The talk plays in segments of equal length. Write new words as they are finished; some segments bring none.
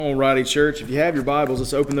Alrighty, church, if you have your Bibles,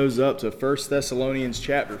 let's open those up to 1 Thessalonians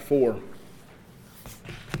chapter 4.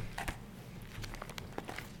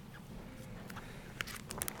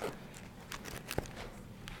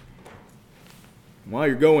 While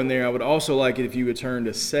you're going there, I would also like it if you would turn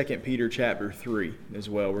to 2 Peter chapter 3 as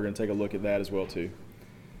well. We're going to take a look at that as well too.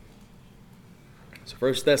 So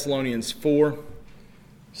 1 Thessalonians 4,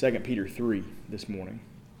 2 Peter 3 this morning.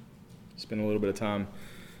 Spend a little bit of time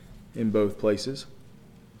in both places.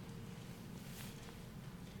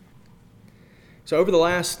 So over the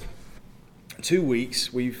last 2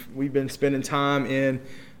 weeks, we've been spending time in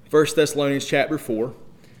 1 Thessalonians chapter 4,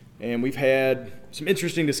 and we've had some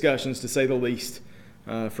interesting discussions, to say the least,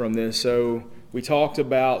 from this. So we talked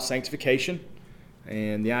about sanctification,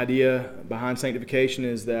 and the idea behind sanctification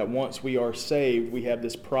is that once we are saved, we have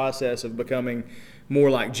this process of becoming more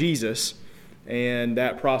like Jesus, and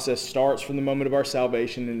that process starts from the moment of our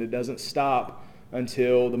salvation, and it doesn't stop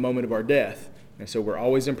until the moment of our death. And so we're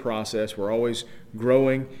always in process. We're always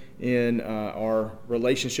growing in our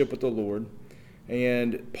relationship with the Lord.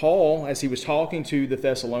 And Paul, as he was talking to the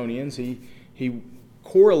Thessalonians, he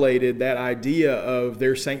correlated that idea of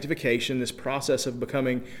their sanctification, this process of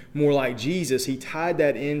becoming more like Jesus. He tied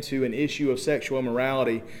that into an issue of sexual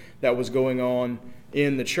immorality that was going on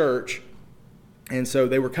in the church. And so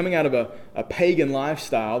they were coming out of a pagan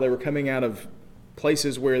lifestyle. They were coming out of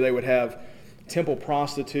places where they would have temple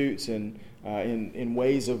prostitutes and in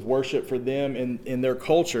ways of worship for them in their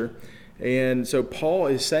culture. And so Paul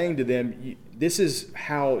is saying to them, this is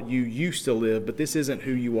how you used to live, but this isn't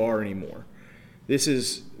who you are anymore. This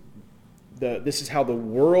is how the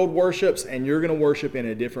world worships, and you're going to worship in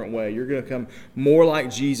a different way. You're going to become more like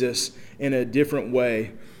Jesus in a different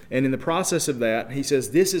way. And in the process of that, he says,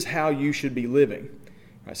 this is how you should be living.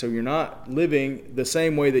 Right, so you're not living the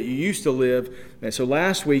same way that you used to live. And so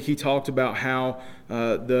last week he talked about how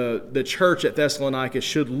the church at Thessalonica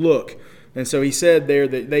should look. And so he said there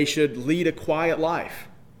that they should lead a quiet life.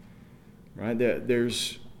 Right?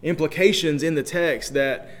 There's implications in the text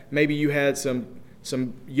that maybe you had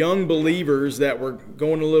some young believers that were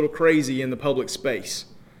going a little crazy in the public space.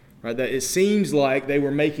 Right? That it seems like they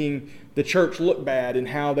were making the church look bad in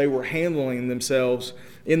how they were handling themselves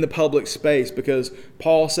in the public space, because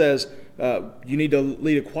Paul says you need to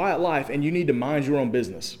lead a quiet life and you need to mind your own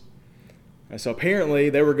business. And so apparently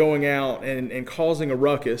they were going out and causing a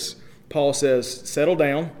ruckus. Paul says, settle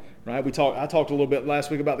down. Right? I talked a little bit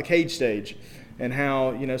last week about the cage stage and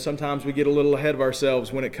how, sometimes we get a little ahead of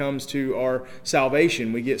ourselves when it comes to our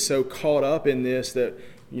salvation. We get so caught up in this that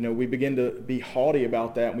we begin to be haughty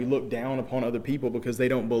about that, and we look down upon other people because they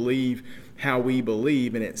don't believe how we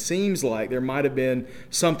believe. And it seems like there might have been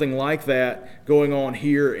something like that going on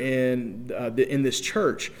here in this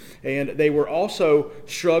church. And they were also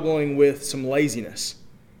struggling with some laziness.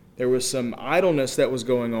 There was some idleness that was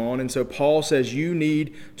going on, and so Paul says you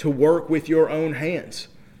need to work with your own hands.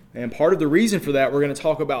 And part of the reason for that we're going to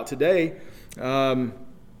talk about today,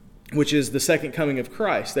 which is the second coming of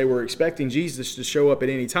Christ. They were expecting Jesus to show up at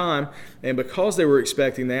any time, and because they were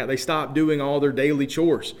expecting that, they stopped doing all their daily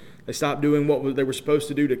chores. They stopped doing what they were supposed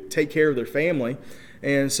to do to take care of their family.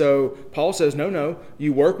 And so Paul says, no,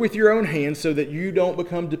 you work with your own hands so that you don't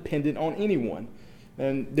become dependent on anyone.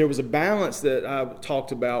 And there was a balance that I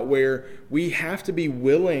talked about where we have to be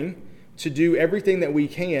willing to do everything that we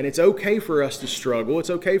can. It's okay for us to struggle.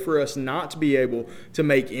 It's okay for us not to be able to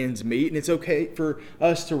make ends meet. And it's okay for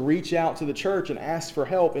us to reach out to the church and ask for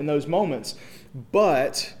help in those moments.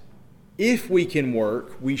 But if we can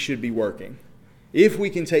work, we should be working. If we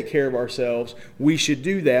can take care of ourselves, we should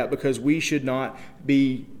do that, because we should not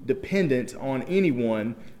be dependent on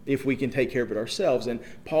anyone if we can take care of it ourselves. And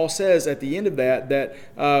Paul says at the end of that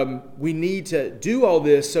we need to do all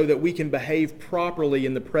this so that we can behave properly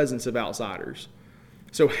in the presence of outsiders.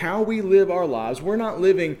 So how we live our lives, we're not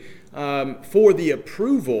living for the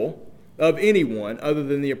approval of anyone other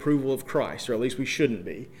than the approval of Christ, or at least we shouldn't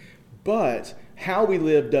be. But how we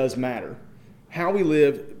live does matter. How we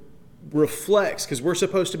live reflects, because we're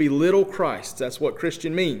supposed to be little Christs. That's what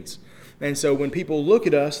Christian means. And so when people look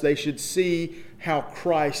at us, they should see how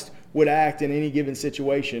Christ would act in any given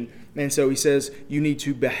situation. And so he says you need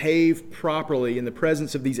to behave properly in the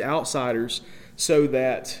presence of these outsiders so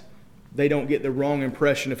that they don't get the wrong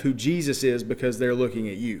impression of who Jesus is because they're looking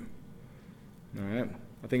at you. All right?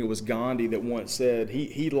 I think it was Gandhi that once said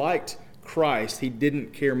he liked Christ. He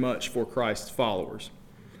didn't care much for Christ's followers.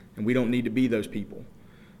 And we don't need to be those people.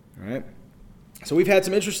 All right? So we've had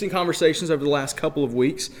some interesting conversations over the last couple of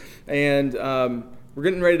weeks, and we're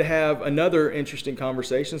getting ready to have another interesting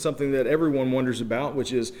conversation, something that everyone wonders about,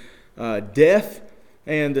 which is death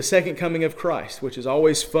and the second coming of Christ, which is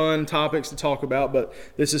always fun topics to talk about, but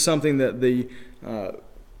this is something that the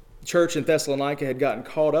church in Thessalonica had gotten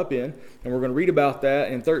caught up in, and we're going to read about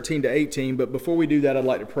that in 13 to 18. But before we do that, I'd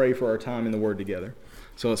like to pray for our time in the Word together.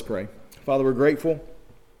 So let's pray. Father, we're grateful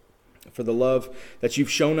for the love that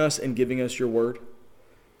you've shown us in giving us your Word.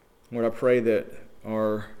 Lord, I pray that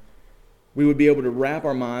we would be able to wrap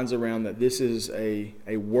our minds around that this is a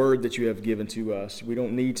word that you have given to us. We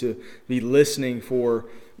don't need to be listening for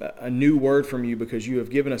a new word from you, because you have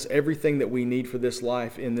given us everything that we need for this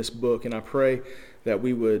life in this book. And I pray that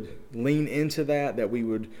we would lean into that we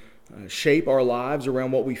would shape our lives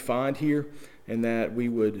around what we find here, and that we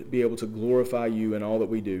would be able to glorify you in all that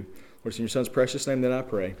we do. Lord, it's in your Son's precious name that I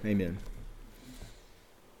pray. Amen.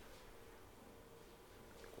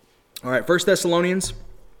 All right, 1 Thessalonians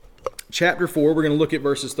chapter 4. We're going to look at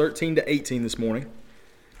verses 13 to 18 this morning.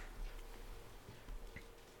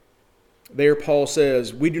 There Paul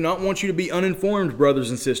says, "We do not want you to be uninformed, brothers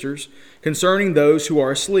and sisters, concerning those who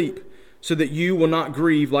are asleep, so that you will not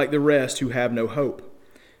grieve like the rest who have no hope.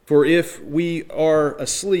 For if we believe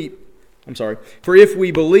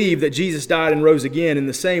that Jesus died and rose again, in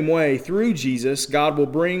the same way, through Jesus, God will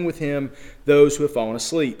bring with him those who have fallen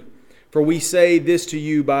asleep. For we say this to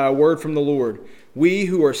you by a word from the Lord. We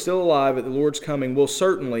who are still alive at the Lord's coming will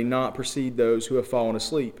certainly not precede those who have fallen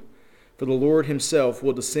asleep. For the Lord himself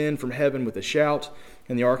will descend from heaven with a shout,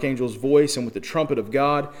 and the archangel's voice, and with the trumpet of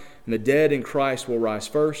God, and the dead in Christ will rise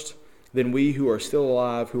first. Then we who are still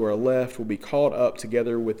alive, who are left, will be caught up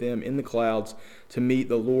together with them in the clouds to meet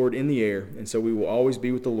the Lord in the air, and so we will always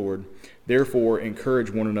be with the Lord. Therefore,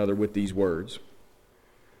 encourage one another with these words."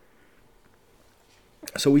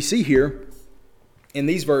 So we see here in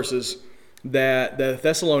these verses that the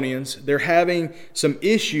Thessalonians, they're having some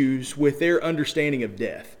issues with their understanding of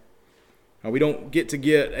death. Now, we don't get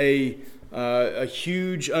a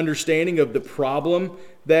huge understanding of the problem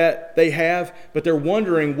that they have, but they're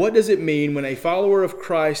wondering, what does it mean when a follower of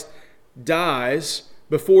Christ dies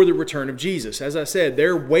before the return of Jesus? As I said,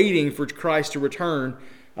 they're waiting for Christ to return.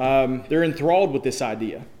 They're enthralled with this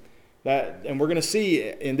idea. And we're going to see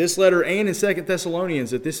in this letter and in 2 Thessalonians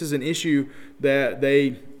that this is an issue that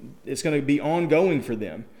it's going to be ongoing for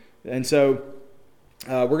them. And so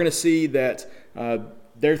we're going to see that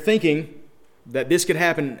they're thinking that this could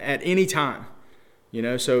happen at any time.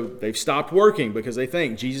 So they've stopped working because they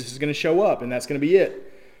think Jesus is going to show up and that's going to be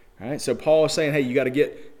it. All right? So Paul is saying, hey, you got to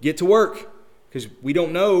get to work, because we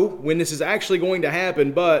don't know when this is actually going to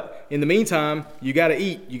happen, but in the meantime, you got to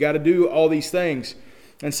eat. You got to do all these things.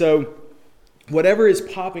 And so whatever is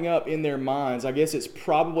popping up in their minds, I guess it's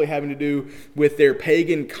probably having to do with their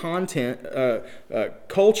pagan culture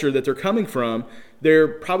that they're coming from. They're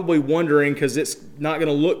probably wondering, because it's not going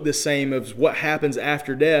to look the same as what happens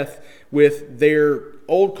after death with their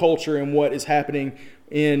old culture and what is happening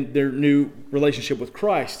in their new relationship with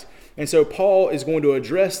Christ. And so Paul is going to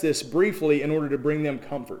address this briefly in order to bring them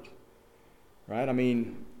comfort. Right? I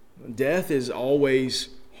mean, death is always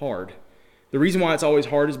hard. The reason why it's always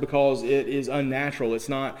hard is because it is unnatural. It's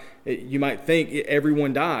not, you might think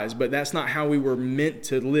everyone dies, but that's not how we were meant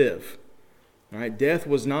to live. All right? Death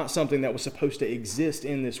was not something that was supposed to exist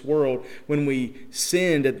in this world. When we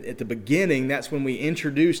sinned at the beginning, that's when we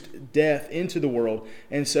introduced death into the world.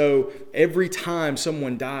 And so every time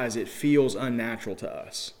someone dies, it feels unnatural to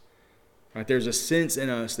us. Right? There's a sense in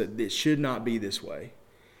us that it should not be this way.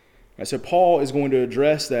 Right? So Paul is going to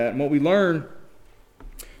address that. And what we learn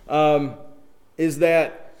is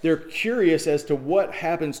that they're curious as to what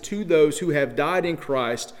happens to those who have died in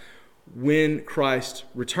Christ when Christ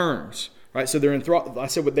returns. Right? So they're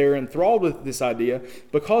enthralled with this idea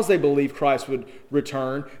because they believe Christ would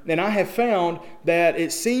return. And I have found that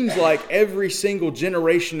it seems like every single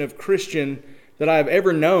generation of Christian that I have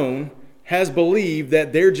ever known has believed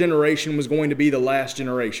that their generation was going to be the last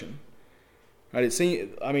generation. Right?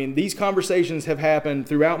 These conversations have happened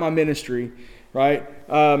throughout my ministry. Right?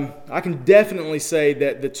 I can definitely say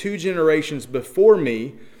that the two generations before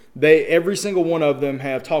me, every single one of them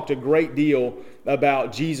have talked a great deal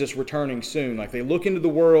about Jesus returning soon. Like, they look into the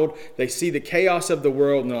world, they see the chaos of the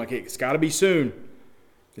world, and they're like, it's got to be soon.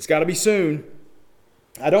 It's got to be soon.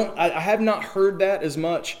 I have not heard that as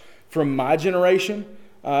much from my generation,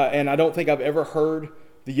 and I don't think I've ever heard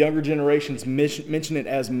the younger generations mention it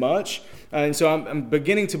as much. And so I'm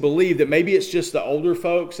beginning to believe that maybe it's just the older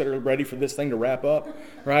folks that are ready for this thing to wrap up,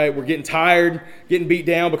 right? We're getting tired, getting beat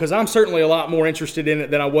down, because I'm certainly a lot more interested in it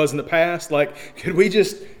than I was in the past. Like, could we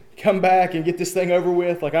just come back and get this thing over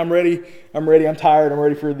with? Like, I'm ready, I'm tired, I'm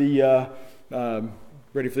ready for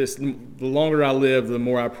ready for this. The longer I live, the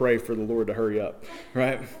more I pray for the Lord to hurry up,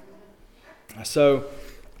 right? So,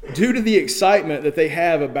 due to the excitement that they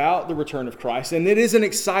have about the return of Christ, and it is an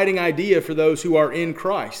exciting idea for those who are in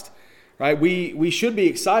Christ, right? We should be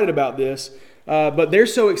excited about this, but they're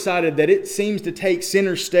so excited that it seems to take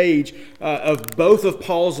center stage of both of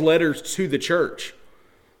Paul's letters to the church,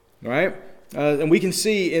 right? And we can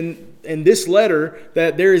see in this letter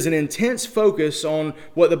that there is an intense focus on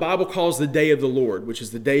what the Bible calls the day of the Lord, which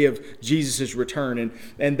is the day of Jesus' return.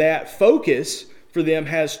 And that focus for them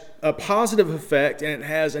has a positive effect and it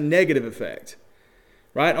has a negative effect.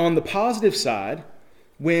 Right? On the positive side,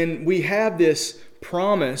 when we have this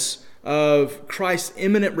promise of Christ's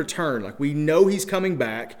imminent return, like we know He's coming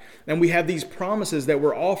back, and we have these promises that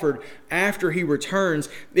were offered after He returns,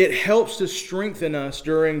 it helps to strengthen us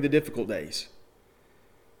during the difficult days.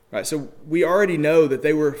 Right, so we already know that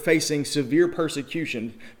they were facing severe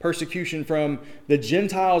persecution from the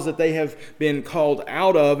Gentiles that they have been called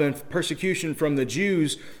out of, and persecution from the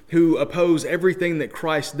Jews who oppose everything that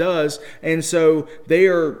Christ does. And so they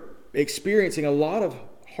are experiencing a lot of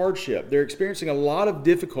hardship. They're experiencing a lot of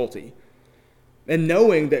difficulty. And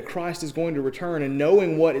knowing that Christ is going to return and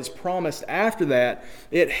knowing what is promised after that,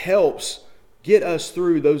 it helps get us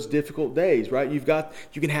through those difficult days, right? You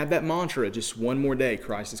can have that mantra, just one more day,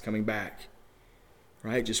 Christ is coming back.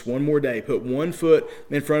 Right? Just one more day. Put one foot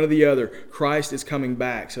in front of the other. Christ is coming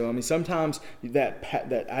back. So, I mean, sometimes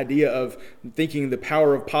that idea of thinking, the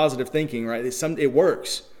power of positive thinking, right? It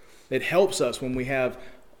works. It helps us when we have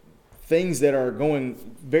things that are going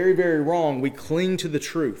very, very wrong. We cling to the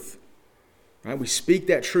truth. Right? We speak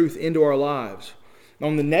that truth into our lives.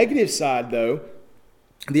 On the negative side, though,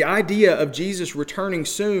 the idea of Jesus returning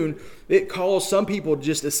soon, it calls some people to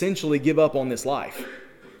just essentially give up on this life.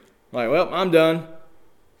 Like, well, I'm done.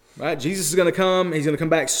 Right? Jesus is going to come. He's going to come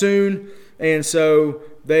back soon. And so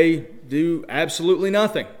they do absolutely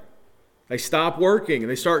nothing. They stop working.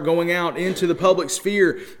 They start going out into the public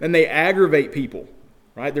sphere and they aggravate people.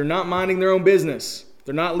 Right? They're not minding their own business.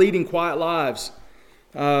 They're not leading quiet lives.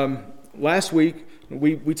 Last week,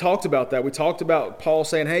 we talked about that. We talked about Paul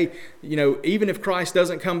saying, hey, even if Christ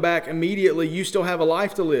doesn't come back immediately, you still have a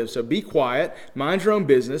life to live. So be quiet, mind your own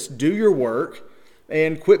business, do your work,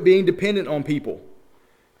 and quit being dependent on people.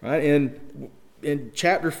 Right? And in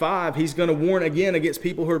chapter 5, he's going to warn again against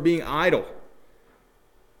people who are being idle.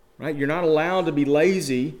 Right? You're not allowed to be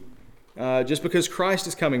lazy just because Christ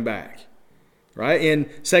is coming back. Right? In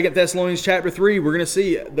 2 Thessalonians chapter 3, we're going to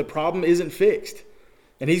see the problem isn't fixed.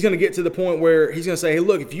 And he's going to get to the point where he's going to say, hey,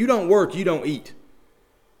 look, if you don't work, you don't eat.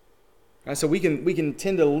 Right? So we can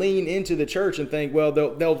tend to lean into the church and think, well,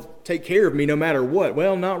 they'll take care of me no matter what.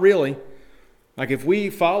 Well, not really. Like if we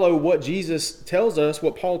follow what Jesus tells us,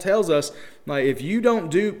 what Paul tells us, like if you don't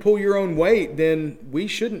pull your own weight, then we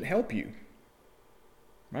shouldn't help you.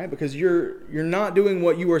 Right? Because you're not doing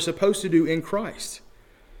what you are supposed to do in Christ.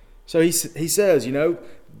 So he says,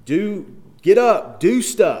 get up, do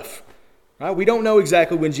stuff. Right? We don't know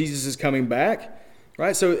exactly when Jesus is coming back.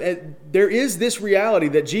 Right? So there is this reality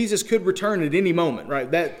that Jesus could return at any moment. Right?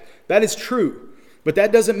 That is true. But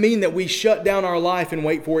that doesn't mean that we shut down our life and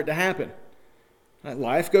wait for it to happen. Right?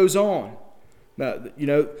 Life goes on.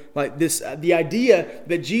 Like this, the idea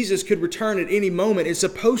that Jesus could return at any moment is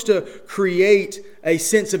supposed to create a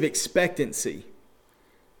sense of expectancy.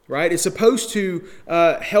 Right? It's supposed to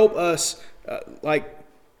help us,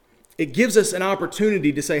 it gives us an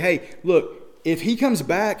opportunity to say, hey, look, if He comes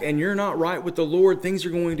back and you're not right with the Lord, things are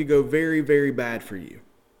going to go very, very bad for you.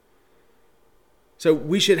 So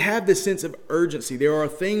we should have this sense of urgency. There are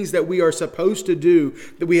things that we are supposed to do,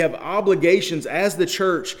 that we have obligations as the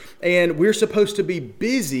church, and we're supposed to be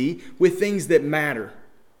busy with things that matter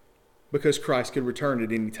because Christ could return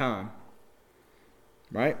at any time.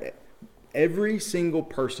 Right? Every single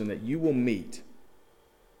person that you will meet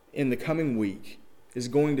in the coming week is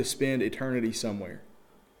going to spend eternity somewhere.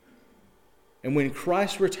 And when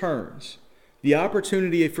Christ returns, the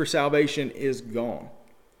opportunity for salvation is gone.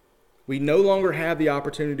 We no longer have the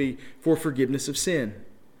opportunity for forgiveness of sin.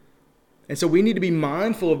 And so we need to be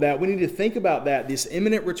mindful of that. We need to think about that, this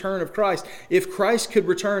imminent return of Christ. If Christ could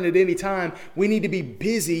return at any time, we need to be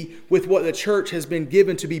busy with what the church has been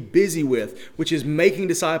given to be busy with, which is making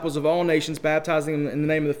disciples of all nations, baptizing them in the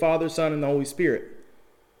name of the Father, Son, and the Holy Spirit.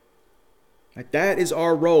 Like that is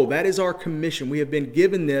our role. That is our commission. We have been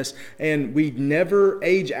given this, and we never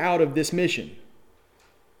age out of this mission.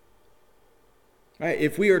 Right?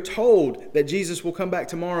 If we are told that Jesus will come back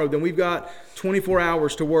tomorrow, then we've got 24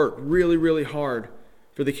 hours to work really, really hard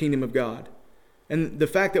for the kingdom of God. And the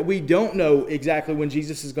fact that we don't know exactly when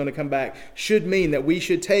Jesus is going to come back should mean that we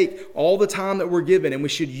should take all the time that we're given and we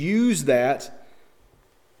should use that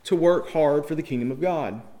to work hard for the kingdom of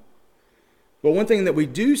God. But one thing that we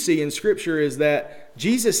do see in Scripture is that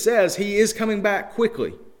Jesus says he is coming back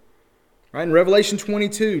quickly. Right? In Revelation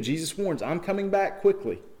 22, Jesus warns, I'm coming back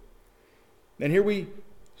quickly. And here we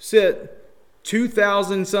sit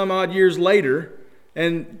 2,000 some odd years later,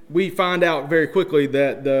 and we find out very quickly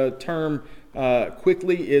that the term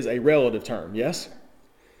quickly is a relative term. Yes?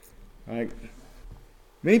 Right.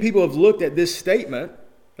 Many people have looked at this statement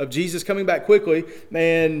of Jesus coming back quickly,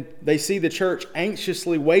 and they see the church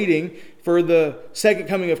anxiously waiting for the second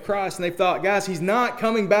coming of Christ, and they've thought, guys, he's not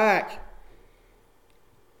coming back.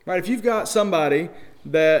 Right? If you've got somebody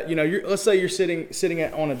that, let's say you're sitting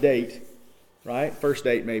on a date, right? First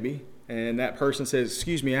date maybe, and that person says,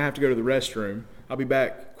 excuse me, I have to go to the restroom. I'll be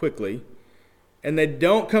back quickly. And they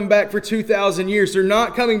don't come back for 2,000 years. They're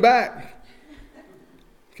not coming back.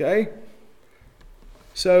 Okay?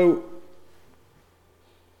 So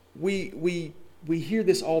we hear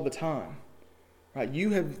this all the time. Right? You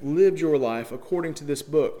have lived your life according to this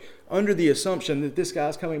book under the assumption that this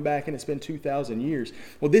guy's coming back and it's been 2,000 years.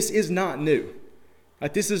 Well, this is not new.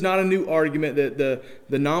 Like, this is not a new argument that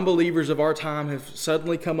the non-believers of our time have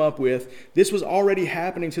suddenly come up with. This was already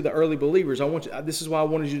happening to the early believers. This is why I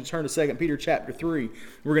wanted you to turn to 2 Peter chapter 3.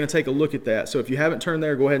 We're going to take a look at that. So if you haven't turned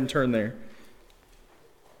there, go ahead and turn there.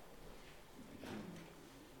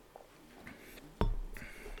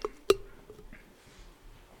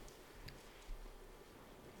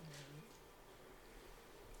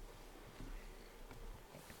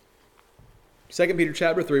 Second Peter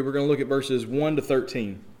chapter 3, we're going to look at verses 1 to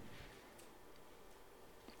 13.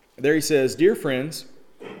 There he says, Dear friends,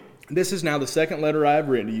 this is now the second letter I have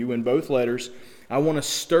written to you. In both letters, I want to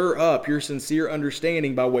stir up your sincere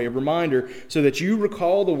understanding by way of reminder, so that you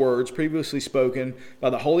recall the words previously spoken by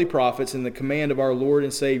the holy prophets and the command of our Lord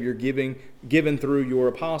and Savior given through your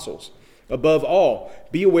apostles. Above all,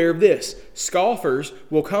 be aware of this. Scoffers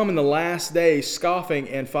will come in the last days, scoffing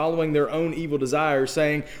and following their own evil desires,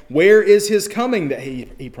 saying, Where is his coming that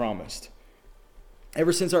he promised?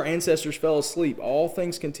 Ever since our ancestors fell asleep, all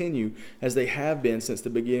things continue as they have been since the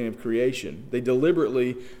beginning of creation. They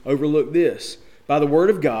deliberately overlook this. By the word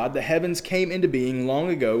of God, the heavens came into being long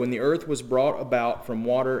ago, when the earth was brought about from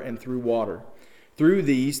water and through water. Through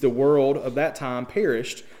these, the world of that time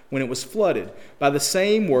perished when it was flooded. By the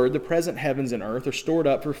same word, the present heavens and earth are stored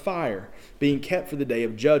up for fire, being kept for the day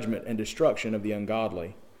of judgment and destruction of the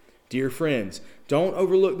ungodly. Dear friends, don't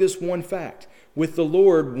overlook this one fact. With the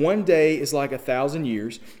Lord, one day is like 1,000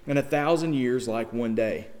 years, and 1,000 years like one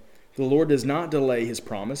day. The Lord does not delay his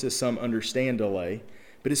promise, as some understand delay,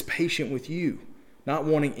 but is patient with you, not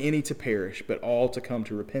wanting any to perish, but all to come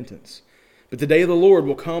to repentance. But the day of the Lord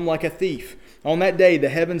will come like a thief. On that day, the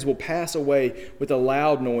heavens will pass away with a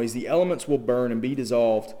loud noise. The elements will burn and be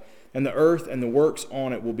dissolved, and the earth and the works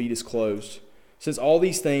on it will be disclosed. Since all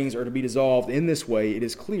these things are to be dissolved in this way, it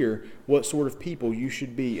is clear what sort of people you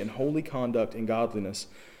should be in holy conduct and godliness,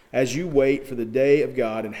 as you wait for the day of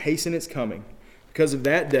God and hasten its coming. Because of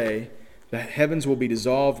that day, the heavens will be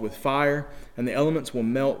dissolved with fire, and the elements will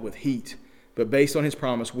melt with heat. But based on his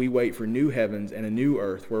promise, we wait for new heavens and a new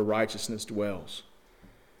earth where righteousness dwells.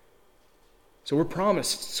 So we're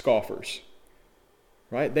promised scoffers,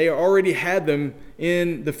 right? They already had them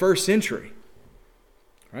in the first century,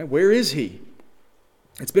 right? Where is he?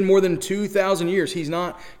 It's been more than 2,000 years. He's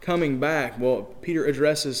not coming back. Well, Peter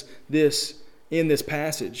addresses this in this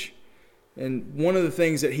passage. And one of the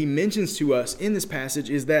things that he mentions to us in this passage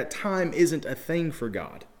is that time isn't a thing for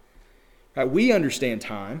God. Right? We understand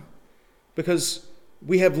time because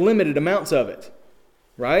we have limited amounts of it,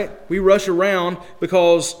 right? We rush around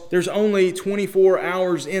because there's only 24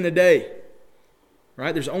 hours in a day,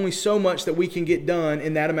 right? There's only so much that we can get done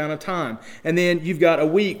in that amount of time. And then you've got a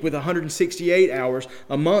week with 168 hours.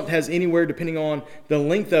 A month has anywhere, depending on the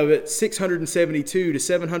length of it, 672 to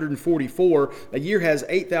 744. A year has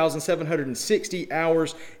 8,760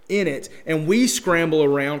 hours in it. And we scramble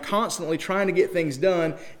around constantly trying to get things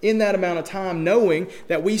done in that amount of time, knowing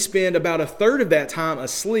that we spend about a third of that time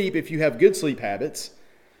asleep if you have good sleep habits,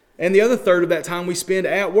 and the other third of that time we spend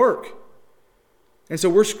at work. And so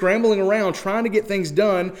we're scrambling around trying to get things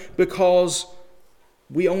done because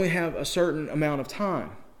we only have a certain amount of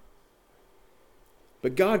time.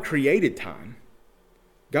 But God created time.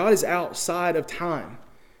 God is outside of time.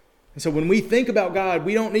 And so when we think about God,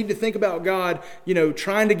 we don't need to think about God,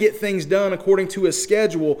 trying to get things done according to a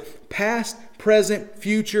schedule. Past, present,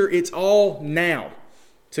 future, it's all now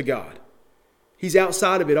to God. He's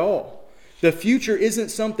outside of it all. The future isn't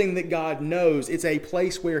something that God knows. It's a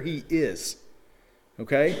place where he is.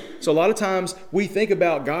 Okay? So a lot of times we think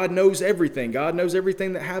about God knows everything. God knows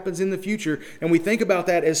everything that happens in the future. And we think about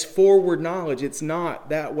that as forward knowledge. It's not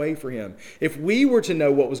that way for him. If we were to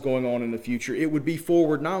know what was going on in the future, it would be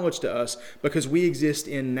forward knowledge to us because we exist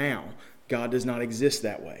in now. God does not exist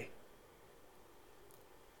that way.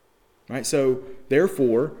 Right? So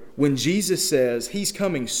therefore, when Jesus says he's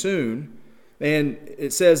coming soon, and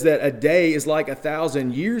it says that a day is like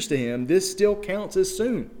 1,000 years to him, this still counts as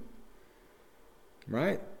soon.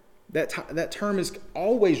 Right? That term is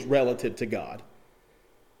always relative to God.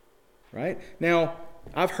 Right? Now,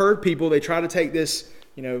 I've heard people, they try to take this,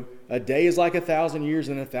 a day is like 1,000 years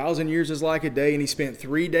and 1,000 years is like a day, and he spent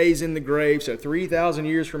 3 days in the grave, so 3,000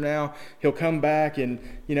 years from now, he'll come back and,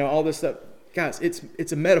 all this stuff. Guys,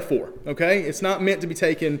 it's a metaphor, okay? It's not meant to be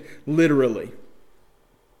taken literally.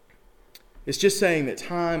 It's just saying that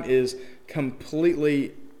time is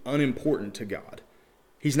completely unimportant to God.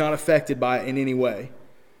 He's not affected by it in any way.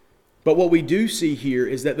 But what we do see here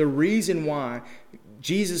is that the reason why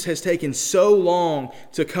Jesus has taken so long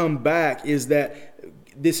to come back is that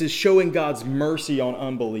this is showing God's mercy on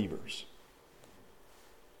unbelievers.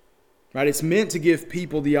 Right? It's meant to give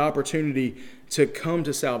people the opportunity to come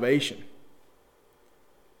to salvation.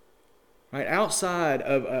 Right? Outside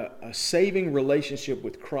of a saving relationship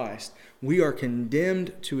with Christ, we are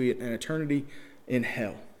condemned to an eternity in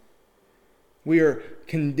hell. We are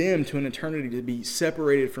condemned to an eternity to be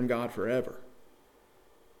separated from God forever.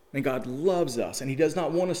 And God loves us, and he does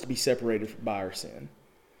not want us to be separated by our sin.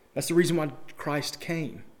 That's the reason why Christ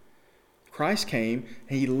came. Christ came,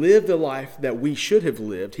 and he lived the life that we should have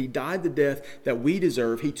lived. He died the death that we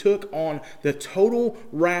deserve. He took on the total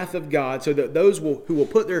wrath of God so that those who will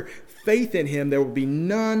put their faith in him, there will be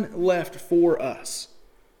none left for us.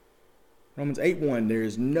 Romans 8:1, there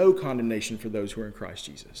is no condemnation for those who are in Christ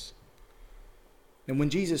Jesus. And when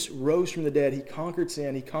Jesus rose from the dead, he conquered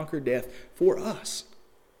sin, he conquered death for us.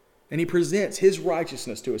 And he presents his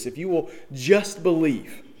righteousness to us. If you will just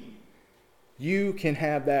believe, you can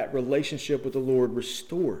have that relationship with the Lord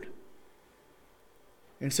restored.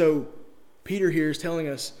 And so Peter here is telling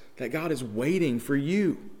us that God is waiting for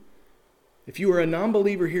you. If you are a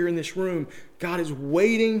non-believer here in this room, God is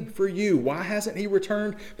waiting for you. Why hasn't he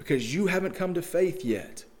returned? Because you haven't come to faith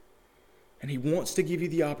yet. And he wants to give you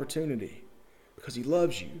the opportunity because he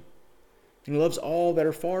loves you. And he loves all that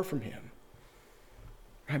are far from him.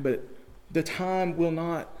 Right? But the time will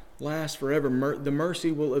not last forever. The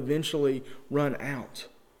mercy will eventually run out.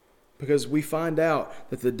 Because we find out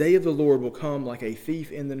that the day of the Lord will come like a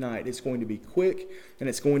thief in the night. It's going to be quick, and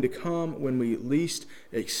it's going to come when we least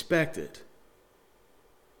expect it.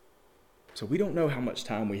 So we don't know how much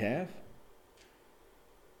time we have.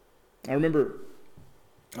 I remember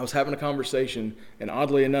I was having a conversation, and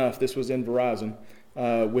oddly enough, this was in Verizon,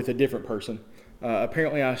 with a different person.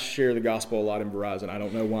 Apparently I share the gospel a lot in Verizon. I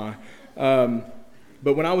don't know why.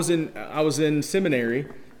 But when I was in seminary,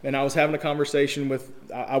 and I was having a conversation with,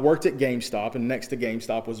 I worked at GameStop, and next to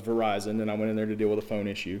GameStop was Verizon, and I went in there to deal with a phone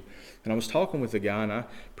issue. And I was talking with the guy, and I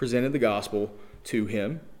presented the gospel to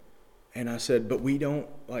him. And I said, but we don't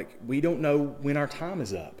know when our time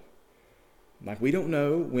is up. Like, we don't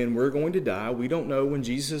know when we're going to die. We don't know when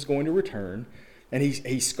Jesus is going to return. And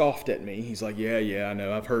he scoffed at me. He's like, yeah, I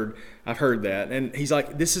know. I've heard that. And he's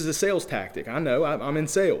like, this is a sales tactic. I know. I'm in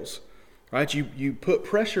sales, right? You put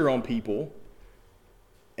pressure on people,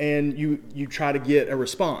 and you try to get a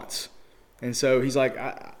response. And so he's like,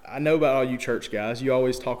 I know about all you church guys. You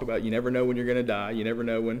always talk about you never know when you're going to die. You never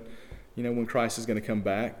know when Christ is going to come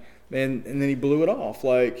back. And then he blew it off.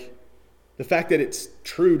 Like, the fact that it's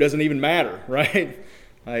true doesn't even matter, right?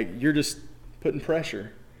 Like, you're just putting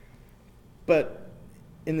pressure. But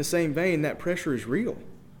in the same vein, that pressure is real.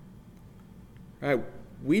 Right?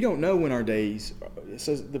 We don't know when our days,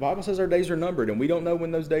 the Bible says our days are numbered, and we don't know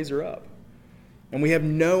when those days are up. And we have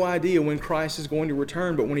no idea when Christ is going to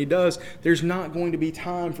return, but when he does, there's not going to be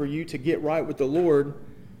time for you to get right with the Lord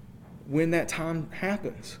when that time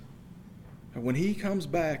happens. And when he comes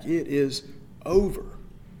back, it is over.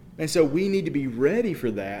 And so we need to be ready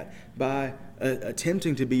for that by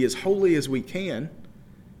attempting to be as holy as we can,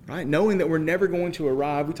 right? Knowing that we're never going to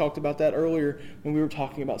arrive. We talked about that earlier when we were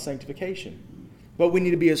talking about sanctification. But we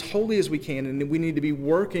need to be as holy as we can, and we need to be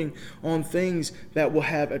working on things that will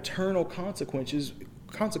have eternal consequences,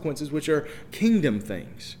 which are kingdom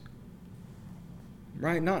things.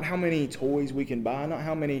 Right? Not how many toys we can buy, not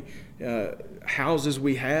how many houses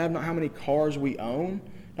we have, not how many cars we own,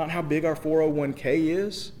 not how big our 401k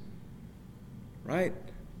is. Right?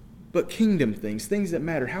 But kingdom things, things that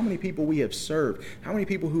matter. How many people we have served, how many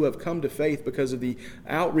people who have come to faith because of the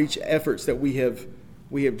outreach efforts that we have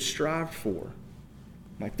strived for.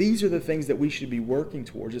 Like, these are the things that we should be working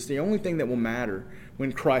towards. It's the only thing that will matter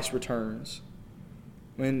when Christ returns.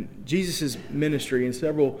 When Jesus' ministry and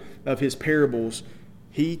several of his parables,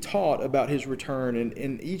 he taught about his return, and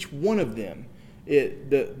in each one of them,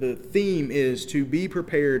 the theme is to be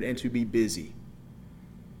prepared and to be busy.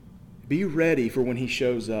 Be ready for when he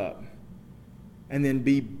shows up, and then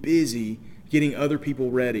be busy getting other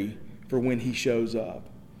people ready for when he shows up.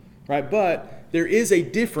 Right? But there is a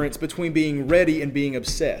difference between being ready and being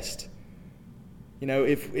obsessed. You know,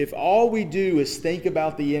 if all we do is think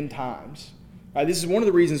about the end times, right, this is one of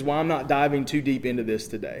the reasons why I'm not diving too deep into this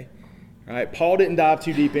today. Right? Paul didn't dive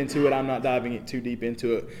too deep into it. I'm not diving too deep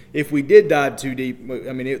into it. If we did dive too deep,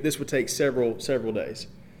 this would take several days.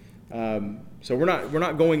 So we're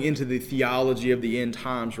not going into the theology of the end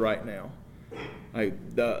times right now.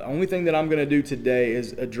 Like, the only thing that I'm going to do today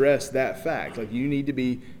is address that fact. Like, you need to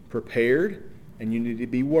be prepared and you need to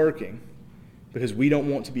be working, because we don't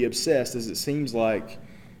want to be obsessed, as it seems like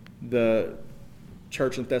the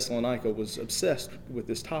church in Thessalonica was obsessed with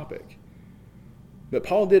this topic. But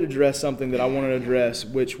Paul did address something that I wanted to address,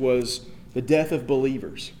 which was the death of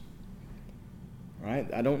believers.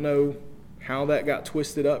 Right? I don't know how that got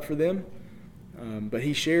twisted up for them, but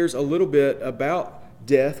he shares a little bit about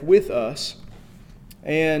death with us.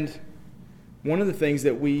 And one of the things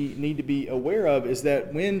that we need to be aware of is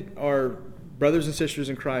that when our brothers and sisters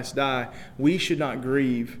in Christ die, we should not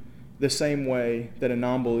grieve the same way that a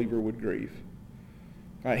non-believer would grieve.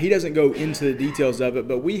 Right? He doesn't go into the details of it,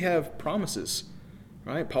 but we have promises.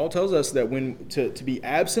 Right? Paul tells us that when to be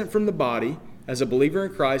absent from the body as a believer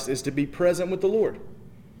in Christ is to be present with the Lord.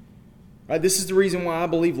 Right? This is the reason why I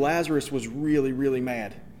believe Lazarus was really, really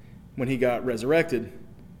mad when he got resurrected.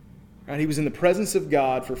 Right? He was in the presence of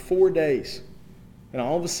God for 4 days. And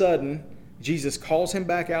all of a sudden, Jesus calls him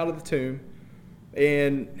back out of the tomb,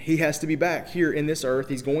 and he has to be back here in this earth.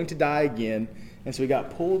 He's going to die again. And so he got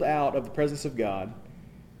pulled out of the presence of God,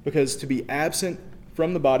 because to be absent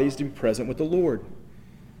from the body is to be present with the Lord.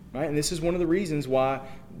 Right? And this is one of the reasons why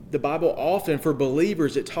the Bible often, for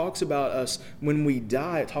believers, it talks about us, when we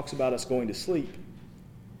die, it talks about us going to sleep.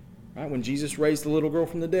 Right? When Jesus raised the little girl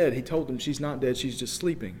from the dead, he told them she's not dead, she's just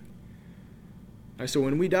sleeping. Right? So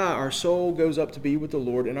when we die, our soul goes up to be with the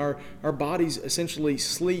Lord, and our bodies essentially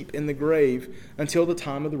sleep in the grave until the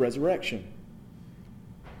time of the resurrection.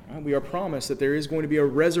 Right? We are promised that there is going to be a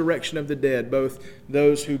resurrection of the dead, both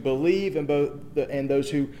those who believe and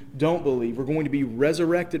those who don't believe. We're going to be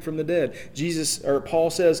resurrected from the dead.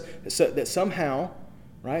 Paul says that somehow,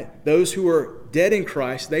 right, those who are dead in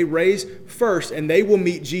Christ, they raise first, and they will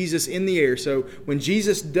meet Jesus in the air. So when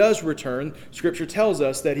Jesus does return, Scripture tells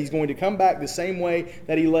us that he's going to come back the same way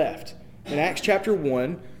that he left. In Acts chapter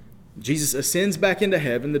 1, Jesus ascends back into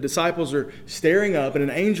heaven. The disciples are staring up, and an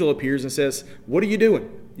angel appears and says, "What are you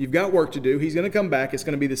doing? You've got work to do. He's going to come back. It's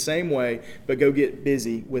going to be the same way, but go get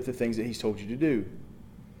busy with the things that he's told you to do."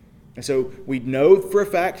 And so we know for a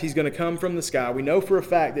fact he's going to come from the sky. We know for a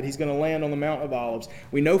fact that he's going to land on the Mount of Olives.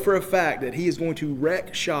 We know for a fact that he is going to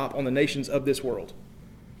wreak shop on the nations of this world.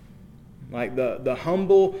 Like the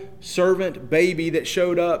humble servant baby that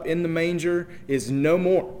showed up in the manger is no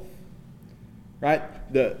more. Right?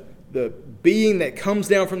 The being that comes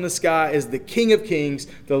down from the sky is the King of Kings,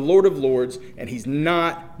 the Lord of Lords, and he's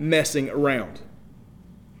not messing around.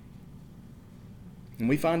 And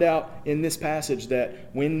we find out in this passage that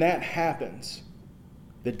when that happens,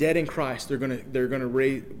 the dead in Christ, they're going to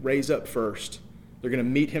raise up first. They're going to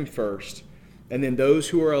meet him first. And then those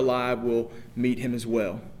who are alive will meet him as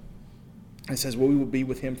well. And it says, well, we will be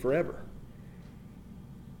with him forever.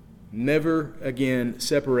 Never again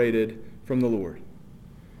separated from the Lord.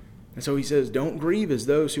 And so he says, don't grieve as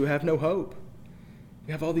those who have no hope.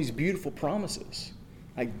 We have all these beautiful promises.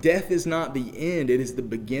 Like, death is not the end, it is the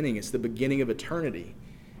beginning. It's the beginning of eternity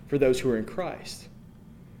for those who are in Christ.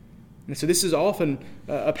 And so this is often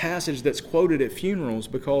a passage that's quoted at funerals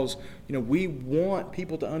because, we want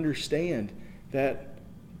people to understand that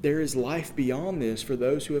there is life beyond this for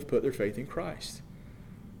those who have put their faith in Christ.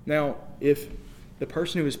 Now, if the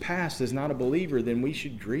person who has passed is not a believer, then we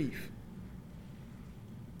should grieve.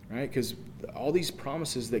 Right? Because all these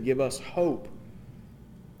promises that give us hope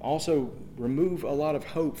also remove a lot of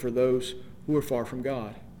hope for those who are far from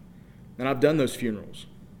God. And I've done those funerals.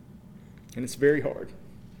 And it's very hard.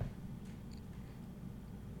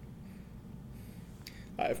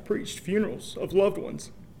 I have preached funerals of loved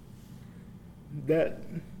ones that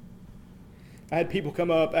I had people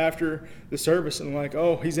come up after the service and like,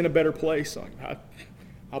 oh, he's in a better place.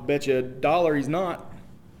 I'll bet you $1 he's not.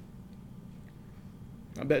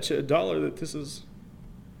 I bet you $1 that this is...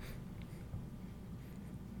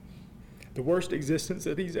 the worst existence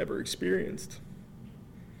that he's ever experienced.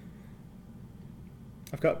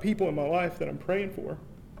 I've got people in my life that I'm praying for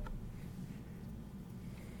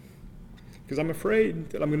because I'm afraid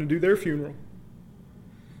that I'm going to do their funeral.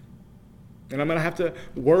 And I'm going to have to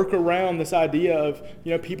work around this idea of,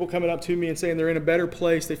 people coming up to me and saying they're in a better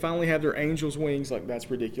place. They finally have their angel's wings. Like,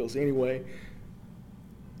 that's ridiculous anyway.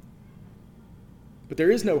 But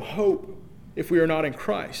there is no hope if we are not in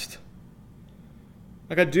Christ.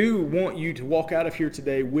 Like, I do want you to walk out of here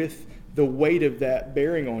today with the weight of that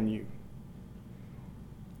bearing on you.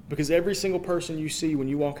 Because every single person you see when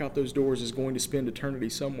you walk out those doors is going to spend eternity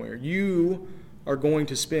somewhere. You are going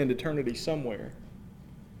to spend eternity somewhere.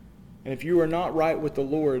 And if you are not right with the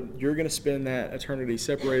Lord, you're going to spend that eternity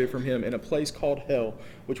separated from Him in a place called hell,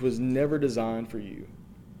 which was never designed for you.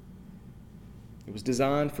 It was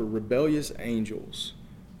designed for rebellious angels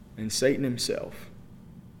and Satan himself.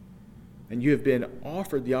 And you have been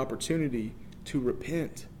offered the opportunity to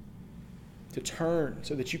repent, to turn,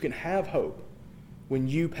 so that you can have hope when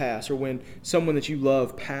you pass or when someone that you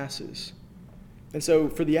love passes. And so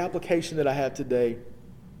for the application that I have today,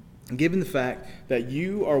 given the fact that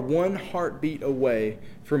you are one heartbeat away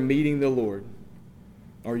from meeting the Lord,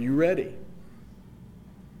 are you ready?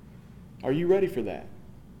 Are you ready for that?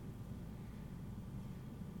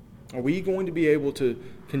 Are we going to be able to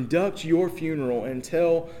conduct your funeral and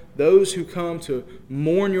tell those who come to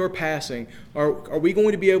mourn your passing, are we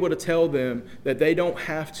going to be able to tell them that they don't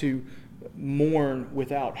have to mourn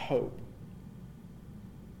without hope?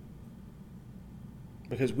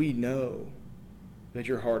 Because we know that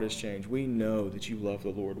your heart has changed. We know that you love the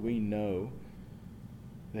Lord. We know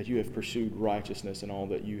that you have pursued righteousness in all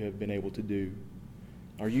that you have been able to do.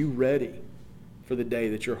 Are you ready for the day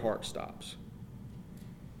that your heart stops?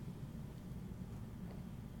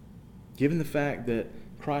 Given the fact that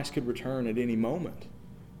Christ could return at any moment,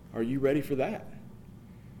 are you ready for that?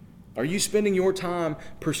 Are you spending your time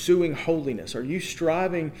pursuing holiness? Are you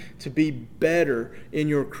striving to be better in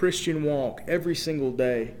your Christian walk every single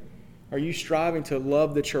day? Are you striving to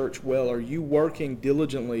love the church well? Are you working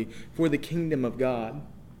diligently for the kingdom of God?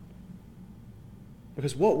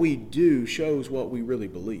 Because what we do shows what we really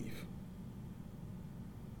believe.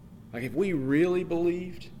 Like, if we really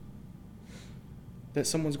believed that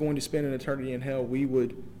someone's going to spend an eternity in hell, we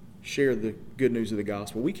would share the good news of the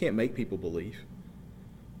gospel. We can't make people believe,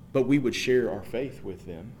 but we would share our faith with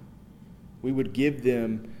them. We would give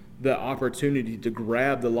them the opportunity to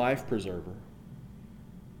grab the life preserver.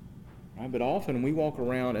 Right? But often we walk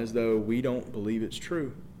around as though we don't believe it's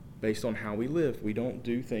true based on how we live. We don't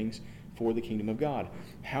do things for the kingdom of God.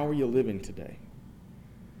 How are you living today?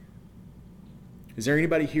 Is there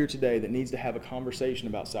anybody here today that needs to have a conversation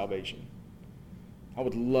about salvation? I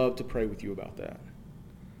would love to pray with you about that.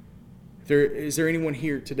 Is there anyone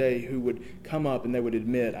here today who would come up and they would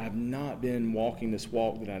admit, I've not been walking this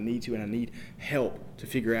walk that I need to, and I need help to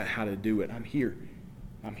figure out how to do it? I'm here.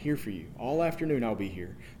 I'm here for you. All afternoon I'll be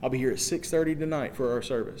here. I'll be here at 6:30 tonight for our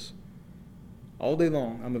service. All day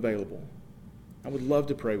long I'm available. I would love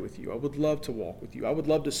to pray with you. I would love to walk with you. I would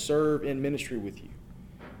love to serve in ministry with you.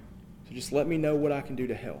 So just let me know what I can do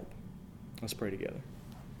to help. Let's pray together.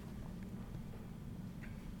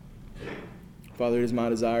 Father, it is my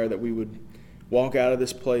desire that we would walk out of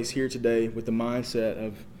this place here today with the mindset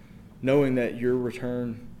of knowing that your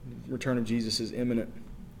return of Jesus is imminent.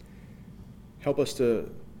 Help us to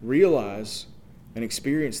realize and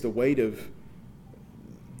experience the weight of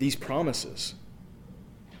these promises.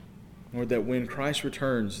 Lord, that when Christ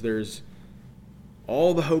returns, there's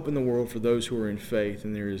all the hope in the world for those who are in faith,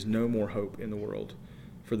 and there is no more hope in the world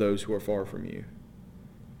for those who are far from you.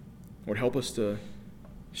 Lord, help us to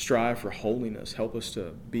strive for holiness. Help us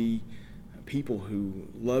to be people who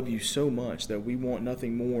love you so much that we want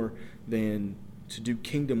nothing more than to do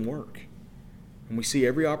kingdom work. And we see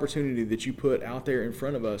every opportunity that you put out there in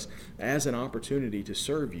front of us as an opportunity to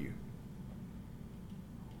serve you.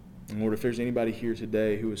 And Lord, if there's anybody here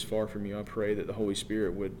today who is far from you, I pray that the Holy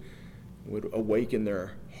Spirit would awaken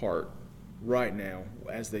their heart right now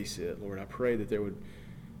as they sit. Lord, I pray that there would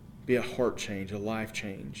be a heart change, a life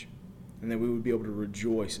change, and that we would be able to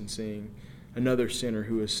rejoice in seeing another sinner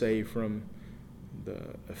who is saved from the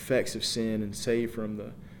effects of sin and saved from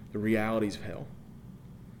the realities of hell.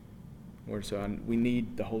 Lord, so we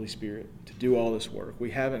need the Holy Spirit to do all this work.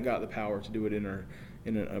 We haven't got the power to do it in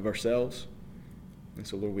and of ourselves. And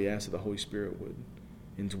so, Lord, we ask that the Holy Spirit would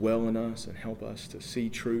indwell in us and help us to see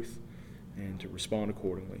truth and to respond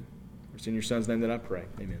accordingly. It's in your Son's name that I pray.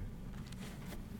 Amen.